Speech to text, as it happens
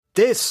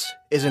This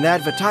is an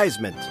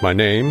advertisement. My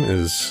name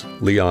is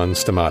Leon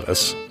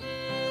Stamatis.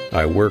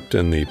 I worked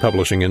in the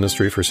publishing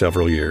industry for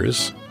several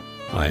years.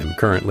 I am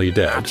currently Not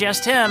dead.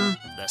 just him,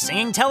 the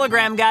singing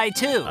telegram guy,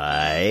 too.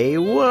 I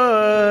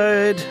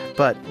would,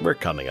 but we're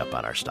coming up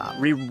on our stop.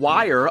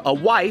 Rewire a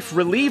wife,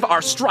 relieve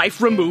our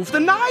strife, remove the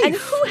knife. And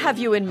who have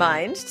you in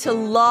mind to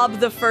lob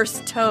the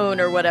first tone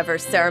or whatever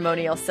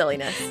ceremonial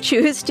silliness?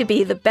 Choose to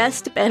be the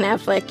best Ben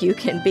Affleck you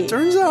can be.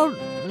 Turns out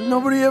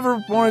nobody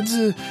ever wanted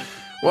to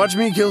watch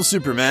me kill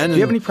Superman. Do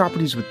you have any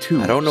properties with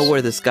tubes? I don't know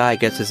where this guy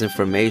gets his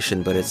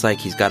information, but it's like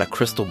he's got a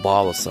crystal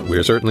ball or something.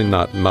 We're certainly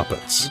not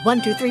Muppets.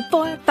 1, 2, 3,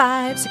 4,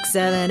 5, 6,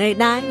 7, 8,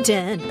 9,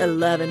 10,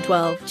 11,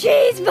 12.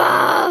 Cheese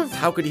balls!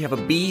 How could you have a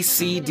B,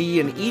 C,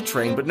 D, and E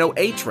train, but no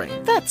A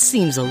train? That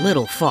seems a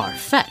little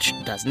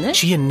far-fetched, doesn't it?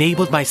 She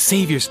enabled my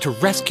saviors to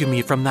rescue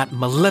me from that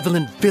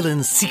malevolent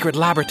villain's secret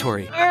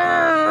laboratory.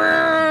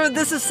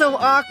 This is so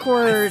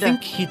awkward. I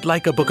think he'd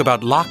like a book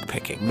about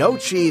lockpicking. No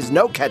cheese,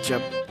 no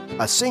ketchup.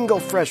 A single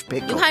fresh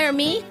pickle. You hire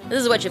me,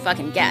 this is what you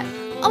fucking get.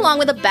 Along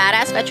with a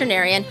badass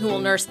veterinarian who will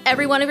nurse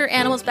every one of your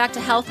animals back to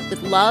health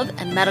with love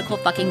and medical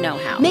fucking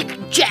know-how.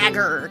 Mick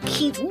Jagger,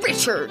 Keith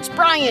Richards,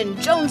 Brian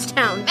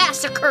Jonestown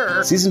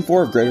Massacre. Season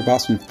 4 of Greater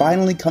Boston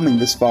finally coming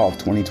this fall of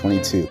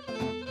 2022.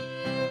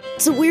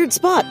 It's a weird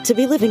spot to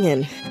be living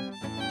in.